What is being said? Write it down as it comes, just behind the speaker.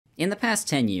In the past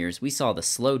 10 years, we saw the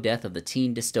slow death of the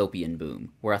teen dystopian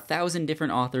boom, where 1,000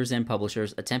 different authors and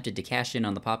publishers attempted to cash in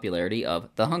on the popularity of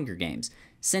The Hunger Games.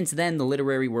 Since then, the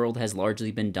literary world has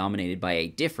largely been dominated by a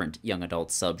different young adult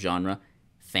subgenre,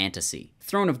 fantasy.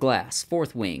 Throne of Glass,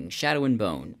 Fourth Wing, Shadow and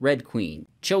Bone, Red Queen,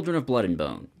 Children of Blood and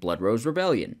Bone, Blood Rose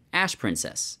Rebellion, Ash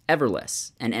Princess,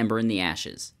 Everless, An Ember in the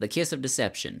Ashes, The Kiss of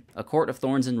Deception, A Court of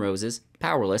Thorns and Roses,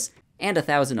 Powerless, and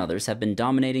 1,000 others have been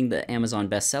dominating the Amazon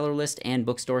bestseller list and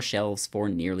bookstore shelves for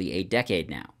nearly a decade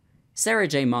now. Sarah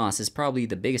J. Maas is probably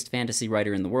the biggest fantasy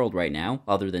writer in the world right now,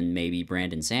 other than maybe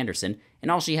Brandon Sanderson, and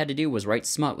all she had to do was write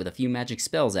smut with a few magic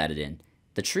spells added in.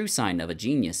 The true sign of a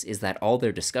genius is that all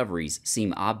their discoveries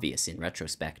seem obvious in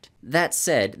retrospect. That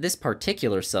said, this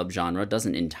particular subgenre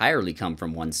doesn't entirely come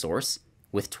from one source.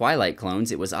 With Twilight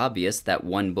clones, it was obvious that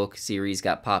one book series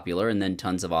got popular and then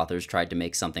tons of authors tried to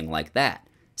make something like that.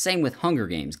 Same with Hunger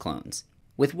Games clones.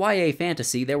 With YA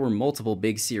fantasy, there were multiple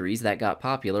big series that got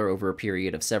popular over a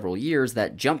period of several years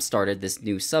that jump-started this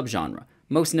new subgenre,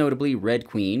 most notably Red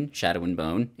Queen, Shadow and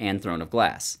Bone, and Throne of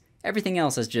Glass. Everything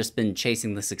else has just been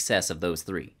chasing the success of those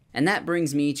three. And that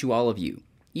brings me to all of you.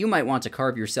 You might want to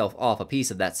carve yourself off a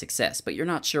piece of that success, but you're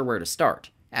not sure where to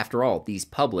start. After all, these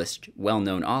published,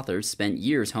 well-known authors spent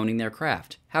years honing their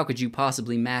craft. How could you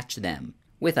possibly match them?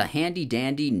 With a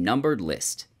handy-dandy numbered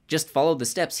list. Just follow the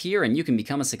steps here and you can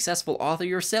become a successful author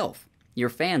yourself. Your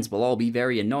fans will all be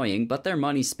very annoying, but their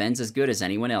money spends as good as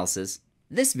anyone else's.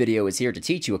 This video is here to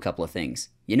teach you a couple of things.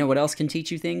 You know what else can teach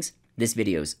you things? This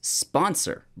video's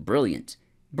sponsor, Brilliant.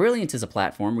 Brilliant is a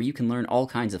platform where you can learn all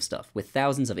kinds of stuff, with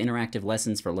thousands of interactive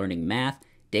lessons for learning math,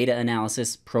 data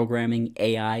analysis, programming,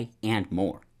 AI, and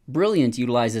more. Brilliant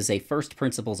utilizes a first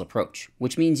principles approach,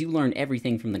 which means you learn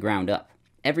everything from the ground up.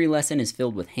 Every lesson is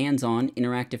filled with hands-on,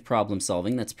 interactive problem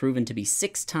solving that's proven to be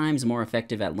 6 times more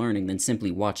effective at learning than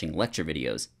simply watching lecture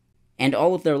videos. And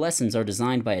all of their lessons are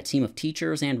designed by a team of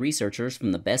teachers and researchers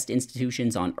from the best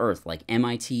institutions on Earth like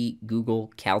MIT,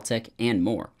 Google, Caltech, and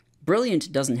more.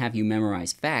 Brilliant doesn't have you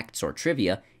memorize facts or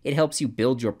trivia, it helps you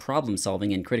build your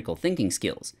problem-solving and critical thinking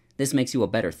skills. This makes you a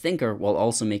better thinker while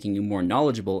also making you more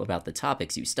knowledgeable about the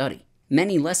topics you study.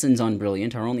 Many lessons on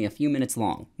Brilliant are only a few minutes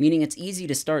long, meaning it's easy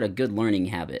to start a good learning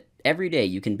habit. Every day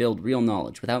you can build real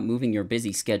knowledge without moving your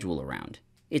busy schedule around.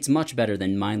 It's much better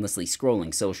than mindlessly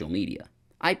scrolling social media.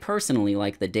 I personally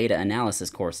like the data analysis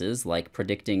courses, like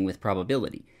Predicting with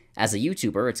Probability. As a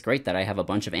YouTuber, it's great that I have a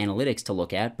bunch of analytics to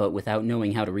look at, but without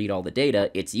knowing how to read all the data,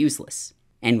 it's useless.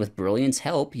 And with Brilliant's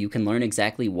help, you can learn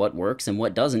exactly what works and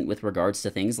what doesn't with regards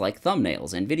to things like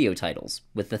thumbnails and video titles.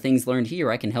 With the things learned here,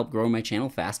 I can help grow my channel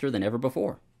faster than ever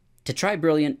before. To try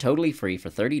Brilliant totally free for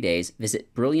 30 days,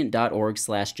 visit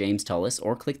brilliant.org/JamesTullis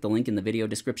or click the link in the video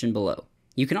description below.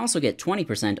 You can also get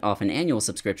 20% off an annual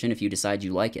subscription if you decide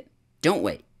you like it. Don't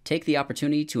wait. Take the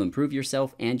opportunity to improve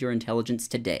yourself and your intelligence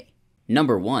today.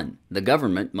 Number 1. The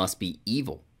government must be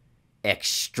evil.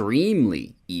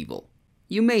 Extremely evil.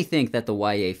 You may think that the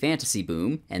YA fantasy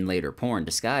boom, and later porn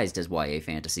disguised as YA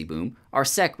fantasy boom, are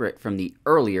separate from the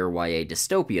earlier YA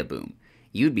dystopia boom.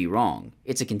 You'd be wrong.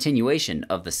 It's a continuation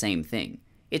of the same thing.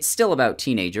 It's still about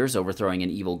teenagers overthrowing an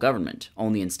evil government,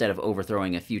 only instead of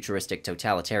overthrowing a futuristic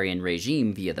totalitarian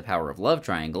regime via the power of love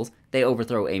triangles, they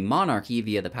overthrow a monarchy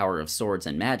via the power of swords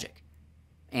and magic.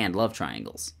 And love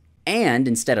triangles. And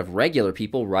instead of regular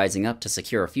people rising up to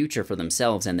secure a future for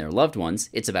themselves and their loved ones,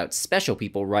 it's about special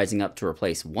people rising up to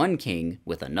replace one king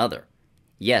with another.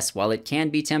 Yes, while it can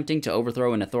be tempting to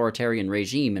overthrow an authoritarian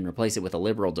regime and replace it with a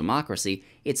liberal democracy,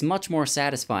 it's much more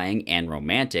satisfying and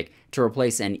romantic to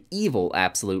replace an evil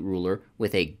absolute ruler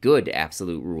with a good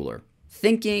absolute ruler.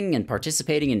 Thinking and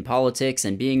participating in politics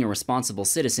and being a responsible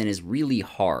citizen is really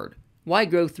hard. Why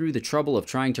go through the trouble of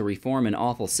trying to reform an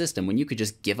awful system when you could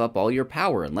just give up all your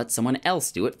power and let someone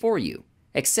else do it for you?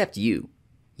 Except you.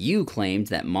 You claimed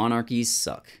that monarchies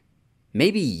suck.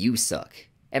 Maybe you suck.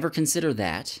 Ever consider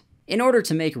that? In order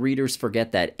to make readers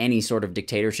forget that any sort of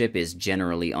dictatorship is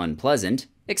generally unpleasant,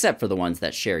 except for the ones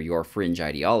that share your fringe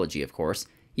ideology, of course,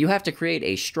 you have to create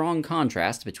a strong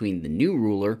contrast between the new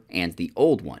ruler and the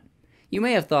old one. You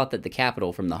may have thought that the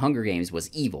Capitol from the Hunger Games was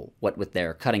evil, what with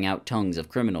their cutting out tongues of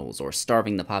criminals, or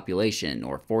starving the population,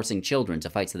 or forcing children to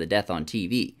fight to the death on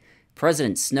TV.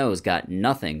 President Snow's got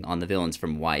nothing on the villains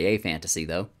from YA fantasy,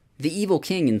 though. The evil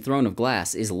king in Throne of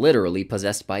Glass is literally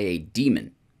possessed by a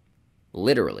demon.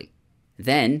 Literally.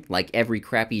 Then, like every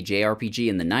crappy JRPG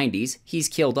in the 90s, he's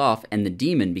killed off and the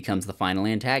demon becomes the final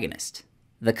antagonist.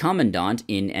 The Commandant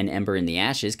in An Ember in the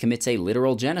Ashes commits a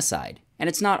literal genocide, and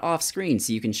it's not off-screen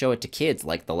so you can show it to kids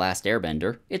like The Last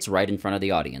Airbender, it's right in front of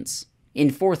the audience. In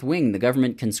Fourth Wing, the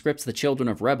government conscripts the children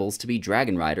of rebels to be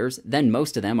dragon riders, then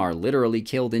most of them are literally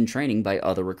killed in training by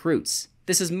other recruits.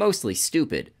 This is mostly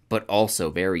stupid, but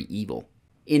also very evil.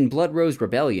 In Blood Rose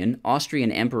Rebellion, Austrian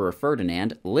Emperor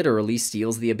Ferdinand literally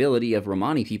steals the ability of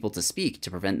Romani people to speak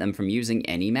to prevent them from using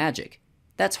any magic.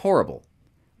 That's horrible.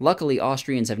 Luckily,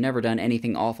 Austrians have never done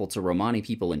anything awful to Romani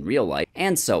people in real life,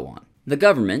 and so on. The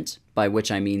government, by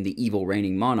which I mean the evil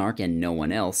reigning monarch and no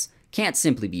one else, can't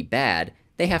simply be bad,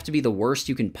 they have to be the worst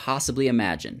you can possibly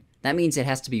imagine. That means it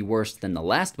has to be worse than the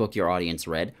last book your audience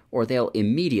read, or they'll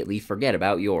immediately forget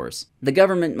about yours. The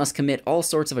government must commit all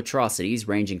sorts of atrocities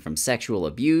ranging from sexual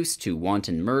abuse, to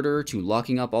wanton murder, to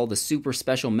locking up all the super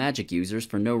special magic users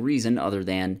for no reason other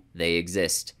than they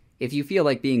exist. If you feel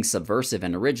like being subversive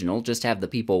and original, just have the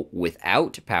people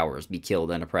without powers be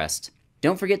killed and oppressed.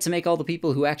 Don't forget to make all the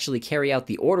people who actually carry out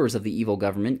the orders of the evil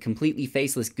government completely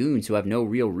faceless goons who have no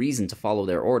real reason to follow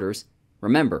their orders.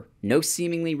 Remember, no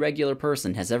seemingly regular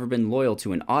person has ever been loyal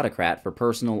to an autocrat for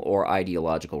personal or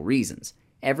ideological reasons.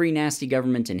 Every nasty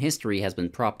government in history has been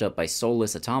propped up by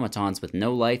soulless automatons with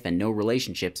no life and no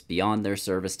relationships beyond their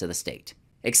service to the state.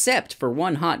 Except for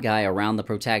one hot guy around the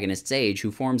protagonist's age who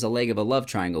forms a leg of a love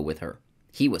triangle with her.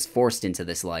 He was forced into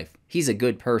this life. He's a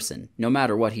good person, no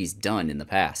matter what he's done in the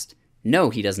past.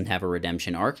 No, he doesn't have a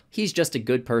redemption arc. He's just a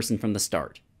good person from the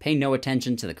start. Pay no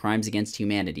attention to the crimes against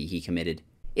humanity he committed.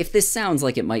 If this sounds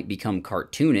like it might become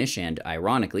cartoonish and,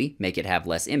 ironically, make it have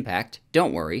less impact,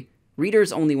 don't worry.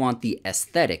 Readers only want the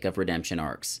aesthetic of redemption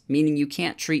arcs, meaning you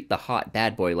can't treat the hot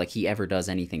bad boy like he ever does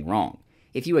anything wrong.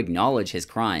 If you acknowledge his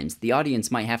crimes, the audience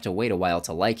might have to wait a while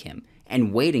to like him,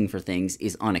 and waiting for things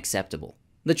is unacceptable.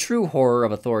 The true horror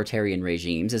of authoritarian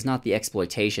regimes is not the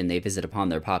exploitation they visit upon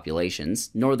their populations,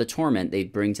 nor the torment they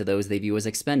bring to those they view as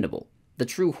expendable. The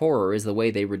true horror is the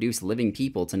way they reduce living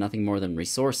people to nothing more than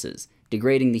resources,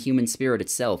 degrading the human spirit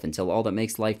itself until all that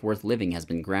makes life worth living has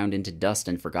been ground into dust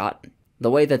and forgotten.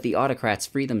 The way that the autocrats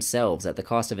free themselves at the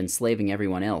cost of enslaving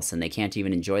everyone else, and they can't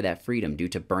even enjoy that freedom due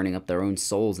to burning up their own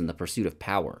souls in the pursuit of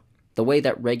power. The way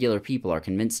that regular people are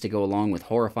convinced to go along with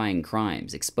horrifying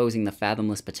crimes, exposing the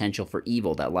fathomless potential for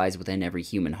evil that lies within every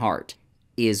human heart,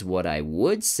 is what I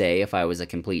would say if I was a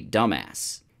complete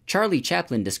dumbass. Charlie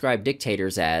Chaplin described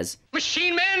dictators as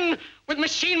machine men with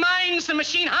machine minds and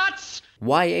machine hearts.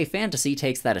 YA fantasy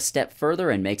takes that a step further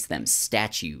and makes them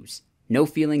statues. No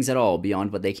feelings at all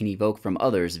beyond what they can evoke from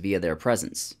others via their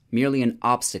presence, merely an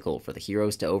obstacle for the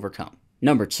heroes to overcome.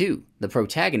 Number 2, the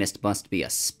protagonist must be a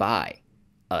spy.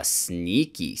 A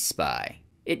sneaky spy.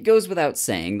 It goes without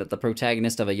saying that the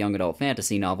protagonist of a young adult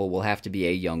fantasy novel will have to be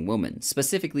a young woman,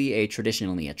 specifically a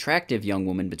traditionally attractive young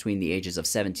woman between the ages of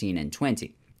 17 and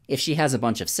 20. If she has a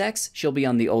bunch of sex, she'll be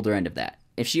on the older end of that.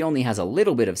 If she only has a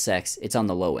little bit of sex, it's on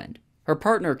the low end. Her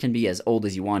partner can be as old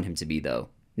as you want him to be, though.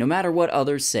 No matter what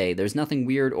others say, there's nothing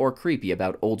weird or creepy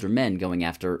about older men going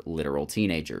after literal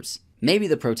teenagers. Maybe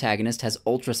the protagonist has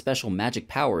ultra-special magic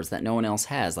powers that no one else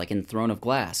has, like in Throne of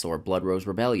Glass or Blood Rose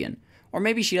Rebellion. Or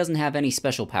maybe she doesn't have any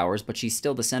special powers, but she's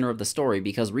still the center of the story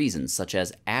because reasons, such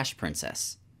as Ash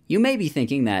Princess. You may be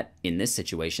thinking that, in this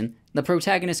situation, the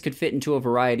protagonist could fit into a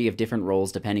variety of different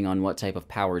roles depending on what type of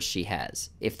powers she has.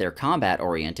 If they're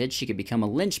combat-oriented, she could become a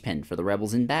linchpin for the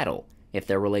rebels in battle. If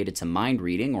they're related to mind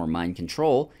reading or mind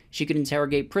control, she could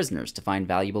interrogate prisoners to find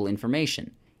valuable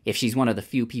information. If she's one of the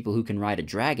few people who can ride a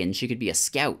dragon, she could be a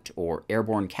scout or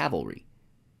airborne cavalry.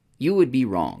 You would be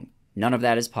wrong. None of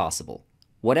that is possible.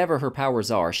 Whatever her powers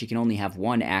are, she can only have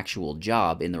one actual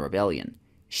job in the rebellion.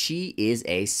 She is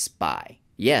a spy.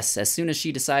 Yes, as soon as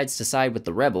she decides to side with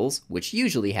the rebels, which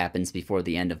usually happens before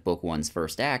the end of Book 1's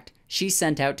first act, she's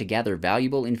sent out to gather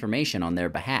valuable information on their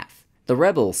behalf. The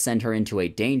rebels send her into a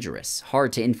dangerous,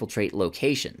 hard-to-infiltrate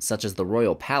location, such as the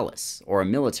Royal Palace, or a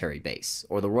military base,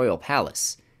 or the Royal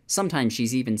Palace. Sometimes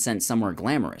she's even sent somewhere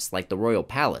glamorous, like the Royal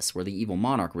Palace, where the evil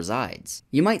monarch resides.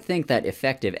 You might think that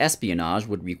effective espionage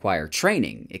would require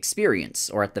training, experience,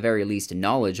 or at the very least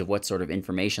knowledge of what sort of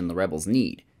information the rebels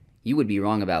need. You would be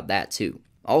wrong about that too.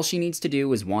 All she needs to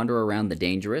do is wander around the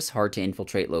dangerous,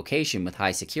 hard-to-infiltrate location with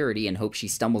high security and hope she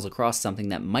stumbles across something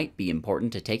that might be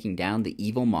important to taking down the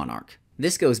evil monarch.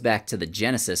 This goes back to the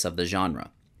genesis of the genre.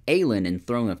 Aelin in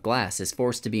Throne of Glass is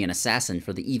forced to be an assassin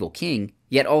for the evil king,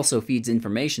 yet also feeds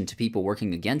information to people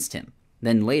working against him.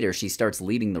 Then later she starts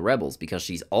leading the rebels because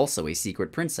she's also a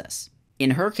secret princess.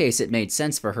 In her case, it made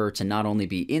sense for her to not only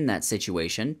be in that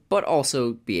situation, but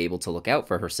also be able to look out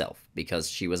for herself, because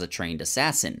she was a trained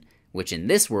assassin, which in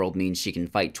this world means she can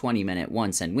fight 20 men at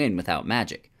once and win without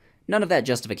magic. None of that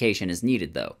justification is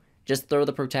needed though. Just throw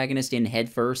the protagonist in head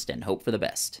first and hope for the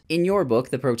best. In your book,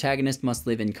 the protagonist must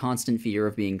live in constant fear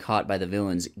of being caught by the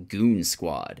villain's goon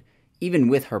squad. Even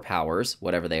with her powers,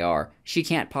 whatever they are, she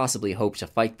can't possibly hope to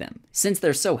fight them. Since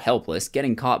they're so helpless,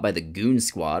 getting caught by the Goon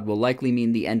Squad will likely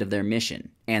mean the end of their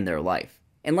mission, and their life.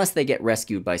 Unless they get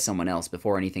rescued by someone else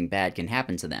before anything bad can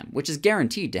happen to them, which is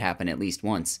guaranteed to happen at least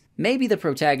once. Maybe the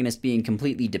protagonist being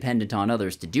completely dependent on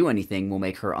others to do anything will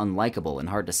make her unlikable and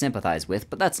hard to sympathize with,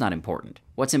 but that's not important.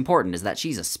 What's important is that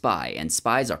she's a spy, and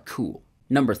spies are cool.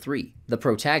 Number 3. The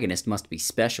protagonist must be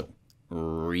special.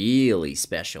 Really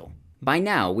special. By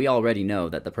now, we already know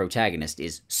that the protagonist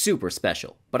is super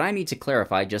special, but I need to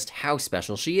clarify just how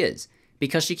special she is.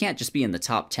 Because she can't just be in the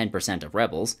top 10% of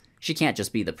rebels, she can't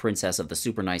just be the princess of the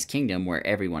super nice kingdom where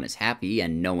everyone is happy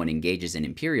and no one engages in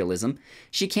imperialism,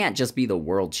 she can't just be the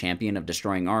world champion of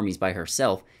destroying armies by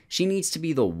herself, she needs to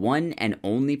be the one and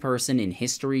only person in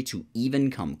history to even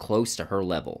come close to her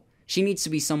level. She needs to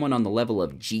be someone on the level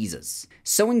of Jesus.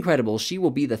 So incredible, she will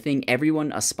be the thing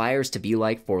everyone aspires to be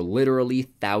like for literally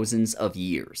thousands of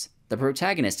years. The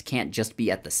protagonist can't just be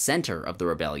at the center of the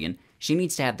rebellion, she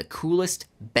needs to have the coolest,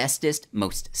 bestest,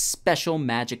 most special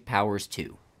magic powers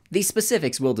too. These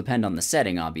specifics will depend on the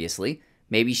setting, obviously.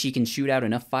 Maybe she can shoot out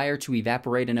enough fire to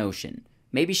evaporate an ocean.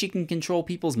 Maybe she can control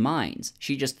people's minds.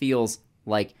 She just feels,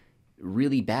 like,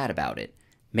 really bad about it.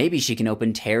 Maybe she can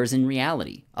open tears in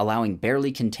reality, allowing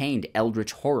barely contained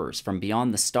eldritch horrors from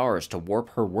beyond the stars to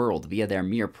warp her world via their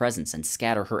mere presence and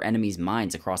scatter her enemies'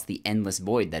 minds across the endless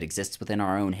void that exists within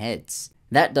our own heads.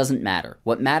 That doesn't matter.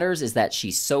 What matters is that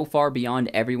she's so far beyond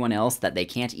everyone else that they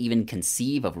can't even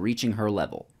conceive of reaching her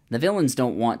level. The villains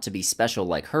don't want to be special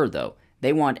like her, though.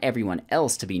 They want everyone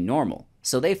else to be normal.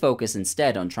 So they focus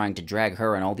instead on trying to drag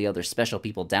her and all the other special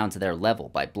people down to their level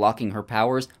by blocking her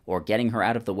powers or getting her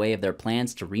out of the way of their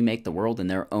plans to remake the world in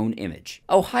their own image.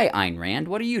 Oh hi Ayn Rand,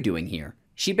 what are you doing here?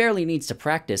 She barely needs to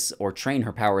practice or train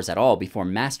her powers at all before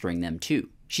mastering them too.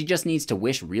 She just needs to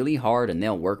wish really hard and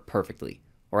they'll work perfectly.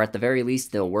 Or at the very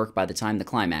least, they'll work by the time the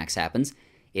climax happens.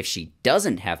 If she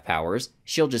doesn't have powers,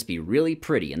 she'll just be really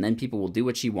pretty and then people will do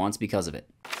what she wants because of it.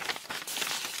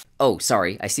 Oh,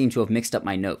 sorry, I seem to have mixed up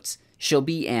my notes. She'll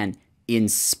be an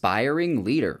inspiring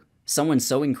leader. Someone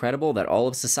so incredible that all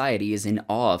of society is in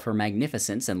awe of her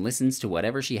magnificence and listens to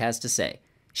whatever she has to say.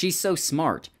 She's so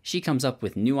smart, she comes up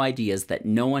with new ideas that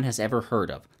no one has ever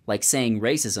heard of, like saying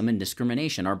racism and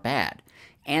discrimination are bad.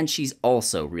 And she's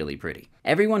also really pretty.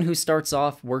 Everyone who starts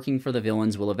off working for the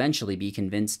villains will eventually be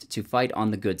convinced to fight on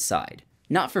the good side.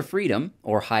 Not for freedom,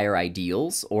 or higher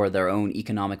ideals, or their own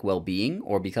economic well-being,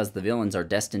 or because the villains are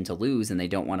destined to lose and they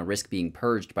don't want to risk being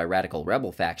purged by radical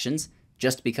rebel factions,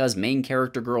 just because main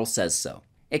character girl says so.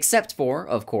 Except for,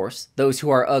 of course, those who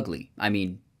are ugly,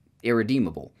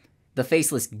 irredeemable. The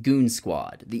faceless Goon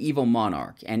Squad, the evil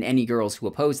monarch, and any girls who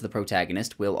oppose the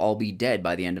protagonist will all be dead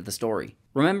by the end of the story.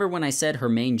 Remember when I said her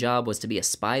main job was to be a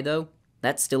spy, though?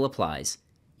 That still applies.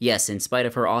 Yes, in spite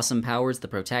of her awesome powers, the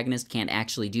protagonist can't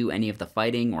actually do any of the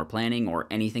fighting or planning or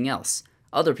anything else.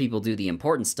 Other people do the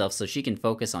important stuff so she can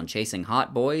focus on chasing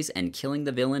hot boys and killing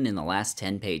the villain in the last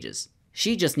 10 pages.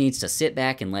 She just needs to sit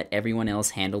back and let everyone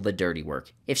else handle the dirty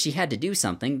work. If she had to do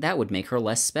something, that would make her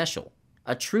less special.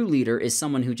 A true leader is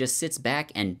someone who just sits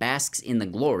back and basks in the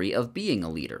glory of being a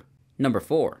leader. Number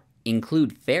 4.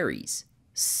 Include fairies.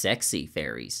 Sexy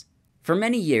fairies. For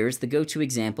many years, the go-to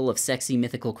example of sexy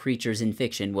mythical creatures in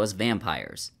fiction was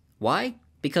vampires. Why?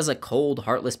 Because a cold,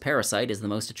 heartless parasite is the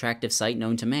most attractive sight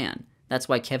known to man. That's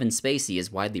why Kevin Spacey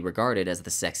is widely regarded as the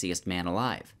sexiest man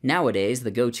alive. Nowadays, the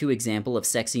go-to example of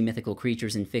sexy mythical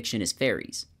creatures in fiction is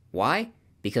fairies. Why?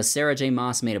 Because Sarah J.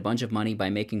 Maas made a bunch of money by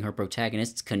making her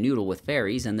protagonists canoodle with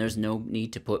fairies, and there's no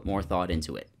need to put more thought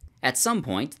into it. At some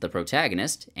point, the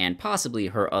protagonist, and possibly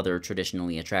her other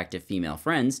traditionally attractive female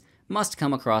friends, must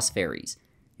come across fairies.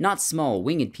 Not small,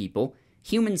 winged people,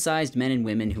 human-sized men and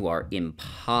women who are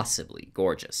impossibly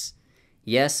gorgeous.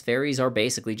 Yes, fairies are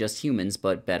basically just humans,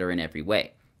 but better in every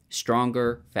way.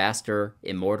 Stronger, faster,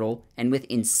 immortal, and with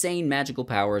insane magical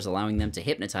powers allowing them to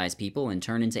hypnotize people and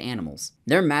turn into animals.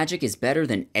 Their magic is better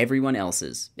than everyone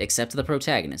else's, except the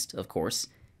protagonist, of course.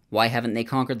 Why haven't they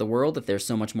conquered the world if they're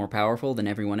so much more powerful than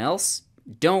everyone else?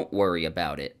 Don't worry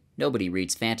about it. Nobody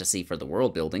reads fantasy for the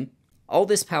world building. All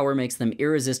this power makes them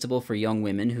irresistible for young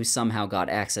women who somehow got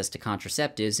access to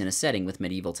contraceptives in a setting with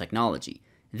medieval technology.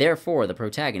 Therefore, the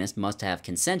protagonist must have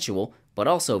consensual, but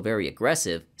also very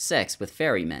aggressive, sex with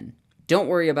fairy men. Don't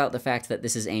worry about the fact that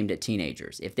this is aimed at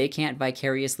teenagers. If they can't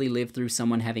vicariously live through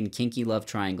someone having kinky love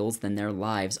triangles, then their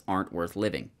lives aren't worth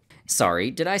living. Sorry,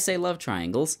 did I say love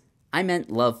triangles? I meant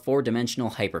love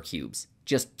 4-dimensional hypercubes.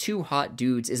 Just 2 hot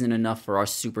dudes isn't enough for our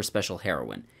super special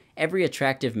heroine. Every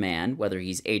attractive man, whether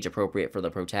he's age-appropriate for the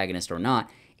protagonist or not,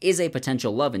 is a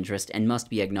potential love interest and must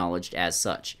be acknowledged as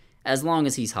such. as long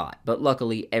as he's hot, but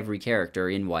luckily every character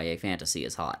in YA fantasy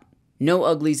is hot. No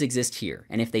uglies exist here,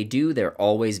 and if they do, they're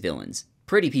always villains.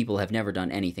 Pretty people have never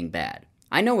done anything bad.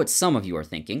 I know what some of you are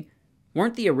thinking.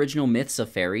 Weren't the original myths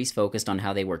of fairies focused on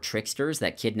how they were tricksters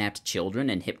that kidnapped children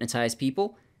and hypnotized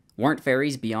people? Weren't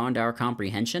fairies beyond our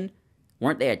comprehension?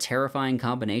 Weren't they a terrifying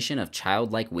combination of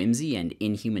childlike whimsy and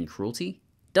inhuman cruelty?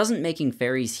 Doesn't making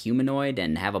fairies humanoid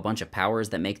and have a bunch of powers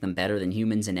that make them better than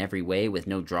humans in every way with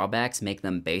no drawbacks make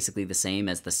them basically the same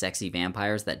as the sexy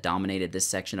vampires that dominated this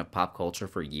section of pop culture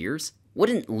for years?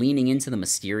 Wouldn't leaning into the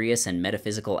mysterious and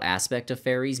metaphysical aspect of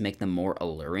fairies make them more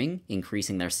alluring,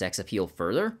 increasing their sex appeal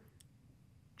further?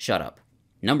 Shut up.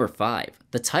 Number 5.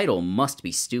 The title must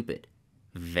be stupid.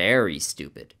 Very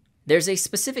stupid. There's a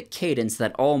specific cadence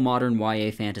that all modern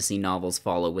YA fantasy novels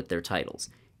follow with their titles.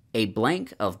 A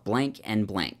blank of blank and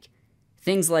blank.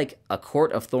 Things like A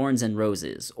Court of Thorns and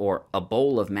Roses or A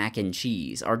Bowl of Mac and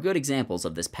Cheese are good examples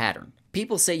of this pattern.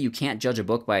 People say you can't judge a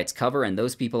book by its cover, and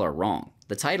those people are wrong.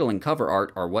 The title and cover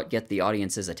art are what get the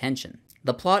audience's attention.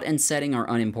 The plot and setting are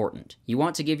unimportant. You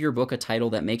want to give your book a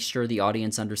title that makes sure the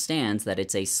audience understands that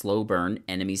it's a slow burn,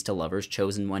 enemies to lovers,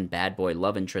 chosen one bad boy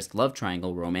love interest love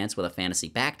triangle romance with a fantasy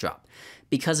backdrop.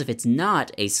 Because if it's not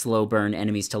a slow burn,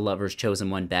 enemies to lovers, chosen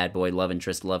one bad boy love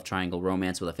interest love triangle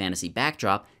romance with a fantasy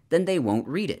backdrop, then they won't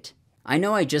read it. I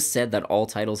know I just said that all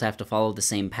titles have to follow the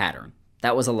same pattern.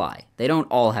 That was a lie. They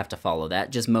don't all have to follow that,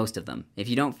 just most of them. If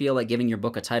you don't feel like giving your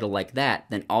book a title like that,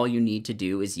 then all you need to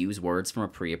do is use words from a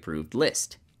pre-approved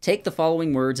list. Take the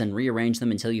following words and rearrange them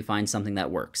until you find something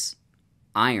that works.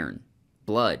 Iron,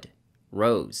 blood,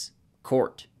 rose,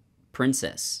 court,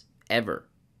 princess, ever,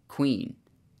 queen,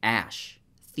 ash,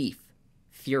 thief,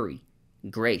 fury,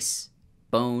 grace,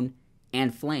 bone,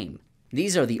 and flame.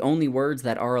 These are the only words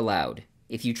that are allowed.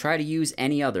 If you try to use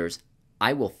any others,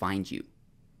 I will find you.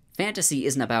 Fantasy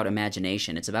isn't about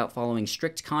imagination, it's about following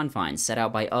strict confines set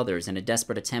out by others in a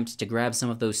desperate attempt to grab some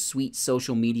of those sweet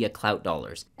social media clout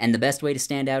dollars. And the best way to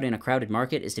stand out in a crowded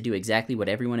market is to do exactly what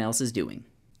everyone else is doing.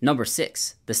 Number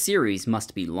 6. The series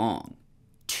must be long.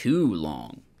 Too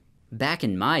long. Back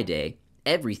in my day,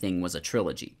 everything was a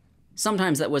trilogy.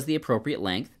 Sometimes that was the appropriate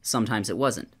length, sometimes it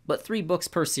wasn't, but 3 books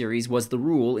per series was the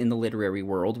rule in the literary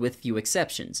world with few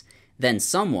exceptions. Then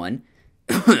someone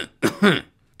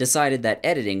decided that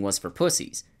editing was for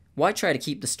pussies. Why try to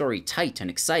keep the story tight and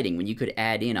exciting when you could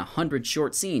add in 100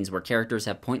 short scenes where characters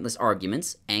have pointless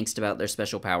arguments, angst about their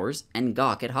special powers, and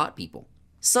gawk at hot people?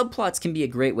 Subplots can be a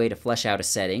great way to flesh out a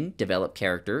setting, develop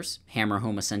characters, hammer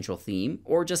home a central theme,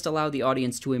 or just allow the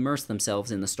audience to immerse themselves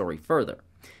in the story further.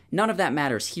 None of that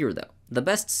matters here, though. The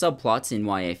best subplots in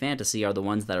YA fantasy are the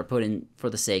ones that are put in for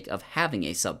the sake of having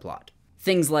a subplot.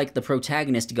 Things like the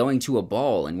protagonist going to a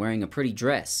ball and wearing a pretty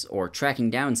dress, or tracking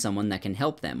down someone that can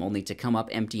help them only to come up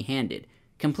empty-handed.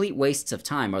 Complete wastes of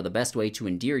time are the best way to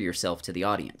endear yourself to the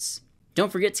audience.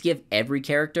 Don't forget to give every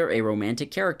character a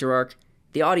romantic character arc.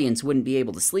 The audience wouldn't be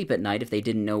able to sleep at night if they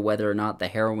didn't know whether or not the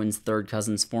heroine's third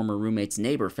cousin's former roommate's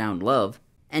neighbor found love.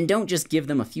 And don't just give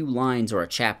them a few lines or a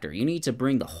chapter. You need to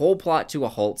bring the whole plot to a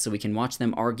halt so we can watch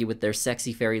them argue with their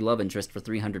sexy fairy love interest for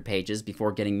 300 pages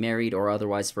before getting married or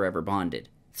otherwise forever bonded.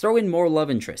 Throw in more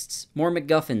love interests, more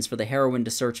MacGuffins for the heroine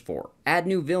to search for, add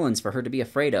new villains for her to be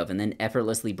afraid of and then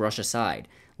effortlessly brush aside.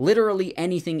 Literally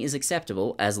anything is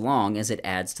acceptable as long as it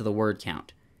adds to the word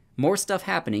count. More stuff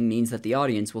happening means that the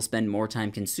audience will spend more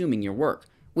time consuming your work,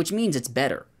 which means it's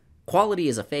better. Quality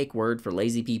is a fake word for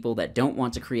lazy people that don't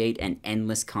want to create an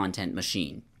endless content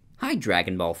machine. Hi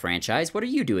Dragon Ball franchise, what are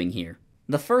you doing here?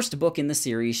 The first book in the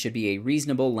series should be a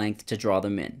reasonable length to draw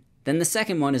them in. Then the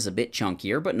second one is a bit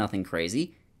chunkier, but nothing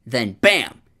crazy. Then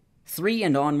BAM! 3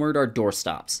 and onward are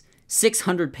doorstops.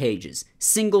 600 pages,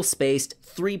 single-spaced,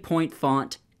 3-point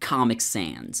font, Comic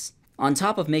Sans. On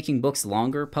top of making books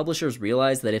longer, publishers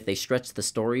realized that if they stretched the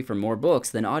story for more books,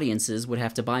 then audiences would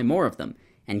have to buy more of them.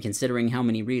 And considering how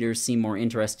many readers seem more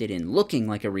interested in looking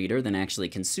like a reader than actually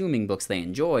consuming books they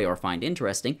enjoy or find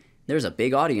interesting, there's a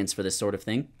big audience for this sort of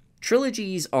thing.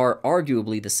 Trilogies are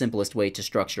arguably the simplest way to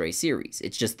structure a series.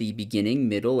 It's just the beginning,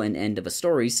 middle, and end of a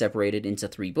story separated into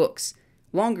 3 books.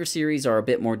 Longer series are a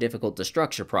bit more difficult to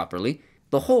structure properly.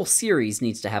 The whole series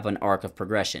needs to have an arc of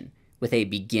progression, with a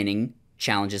beginning,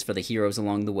 challenges for the heroes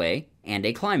along the way, and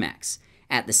a climax.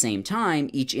 At the same time,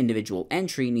 each individual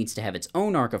entry needs to have its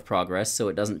own arc of progress so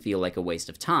it doesn't feel like a waste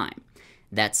of time.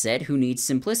 That said, who needs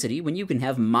simplicity when you can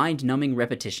have mind-numbing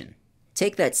repetition?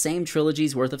 Take that same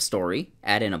trilogy's worth of story,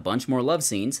 add in a bunch more love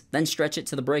scenes, then stretch it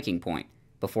to the breaking point.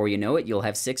 Before you know it, you'll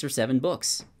have 6 or 7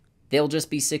 books. They'll just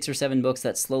be 6 or 7 books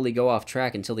that slowly go off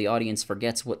track until the audience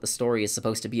forgets what the story is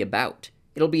supposed to be about.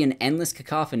 It'll be an endless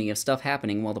cacophony of stuff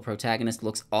happening while the protagonist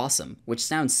looks awesome, which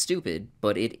sounds stupid,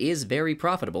 but it is very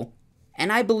profitable.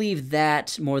 And I believe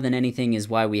that, more than anything, is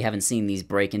why we haven't seen these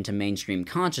break into mainstream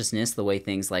consciousness the way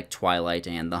things like Twilight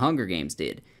and The Hunger Games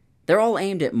did. They're all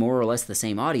aimed at more or less the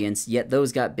same audience, yet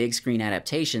those got big screen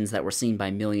adaptations that were seen by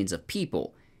millions of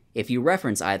people. If you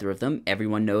reference either of them,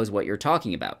 everyone knows what you're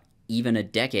talking about, even a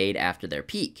decade after their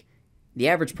peak. The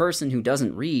average person who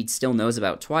doesn't read still knows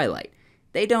about Twilight.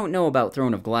 They don't know about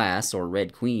Throne of Glass, or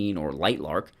Red Queen, or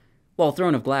Lightlark. While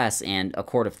Throne of Glass and A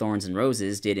Court of Thorns and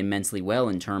Roses did immensely well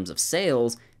in terms of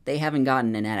sales, they haven't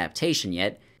gotten an adaptation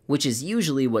yet, which is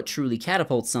usually what truly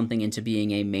catapults something into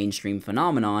being a mainstream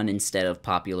phenomenon instead of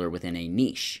popular within a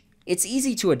niche. It's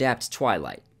easy to adapt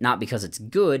Twilight, not because it's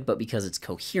good, but because it's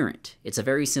coherent. It's a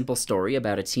very simple story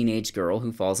about a teenage girl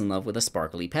who falls in love with a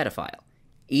sparkly pedophile.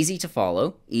 Easy to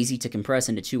follow, easy to compress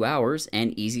into 2 hours,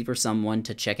 and easy for someone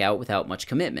to check out without much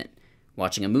commitment.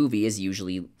 Watching a movie is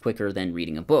usually quicker than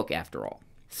reading a book, after all.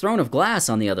 Throne of Glass,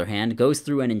 on the other hand, goes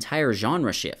through an entire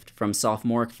genre shift, from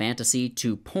sophomoric fantasy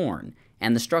to porn,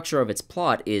 and the structure of its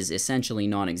plot is essentially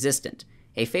non-existent.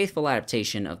 A faithful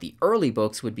adaptation of the early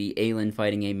books would be Aelin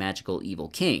fighting a magical evil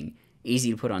king,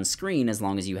 easy to put on screen as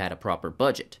long as you had a proper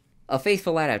budget. A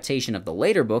faithful adaptation of the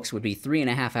later books would be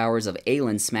 3.5 hours of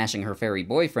Aelin smashing her fairy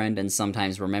boyfriend and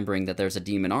sometimes remembering that there's a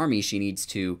demon army she needs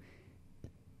to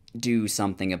do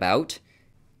something about.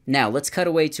 Now, let's cut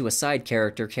away to a side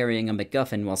character carrying a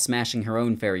MacGuffin while smashing her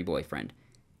own fairy boyfriend.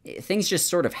 Things just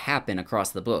sort of happen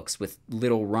across the books with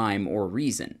little rhyme or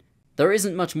reason. There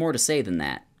isn't much more to say than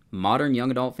that. Modern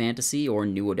young adult fantasy, or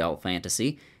new adult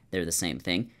fantasy, they're the same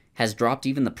thing, has dropped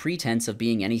even the pretense of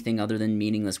being anything other than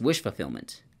meaningless wish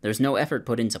fulfillment. There's no effort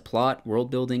put into plot, world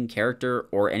building, character,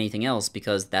 or anything else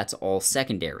because that's all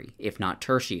secondary, if not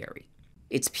tertiary.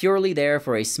 It's purely there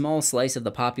for a small slice of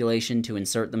the population to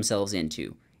insert themselves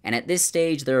into. And at this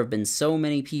stage, there have been so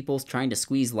many people trying to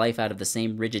squeeze life out of the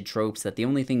same rigid tropes that the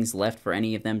only things left for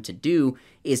any of them to do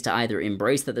is to either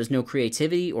embrace that there's no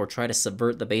creativity or try to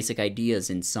subvert the basic ideas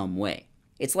in some way.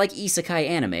 It's like isekai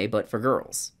anime, but for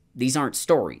girls. These aren't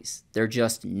stories, they're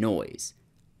just noise.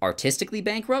 Artistically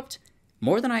bankrupt?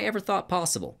 More than I ever thought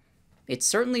possible. It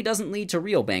certainly doesn't lead to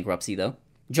real bankruptcy, though.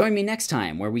 Join me next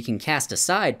time, where we can cast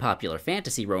aside popular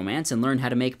fantasy romance and learn how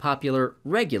to make popular,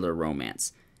 regular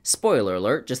romance. Spoiler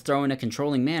alert, just throw in a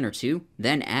controlling man or two,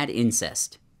 then add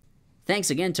incest.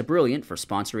 Thanks again to Brilliant for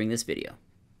sponsoring this video.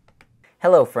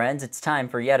 Hello friends, it's time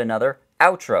for yet another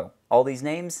outro. All these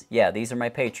names? Yeah, these are my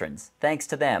patrons. Thanks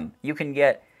to them, you can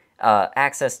get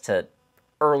access to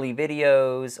early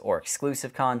videos or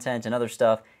exclusive content and other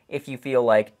stuff if you feel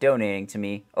like donating to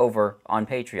me over on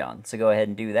Patreon, so go ahead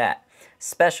and do that.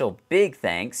 Special big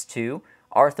thanks to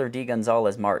Arthur D.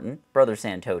 Gonzalez Martin, Brother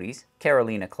Santodes,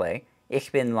 Carolina Clay, Ich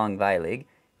bin langweilig,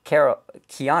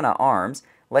 Kiana Arms,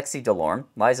 Lexi Delorme,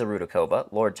 Liza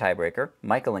Rudakova, Lord Tiebreaker,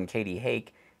 Michael and Katie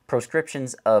Hake,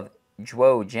 Proscriptions of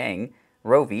Zhuo Zhang,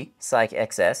 Rovi, Psych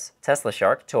XS, Tesla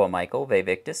Shark, Toa Michael,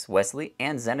 Vevictus, Wesley,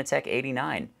 and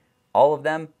Zenitech89. All of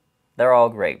them, they're all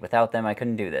great. Without them, I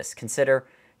couldn't do this. Consider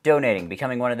donating,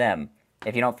 becoming one of them.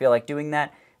 If you don't feel like doing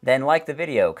that, then like the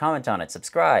video, comment on it,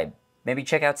 subscribe. Maybe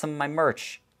check out some of my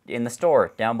merch in the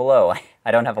store down below.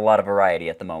 I don't have a lot of variety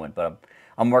at the moment, but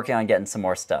I'm working on getting some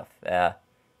more stuff.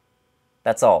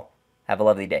 That's all. Have a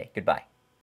lovely day. Goodbye.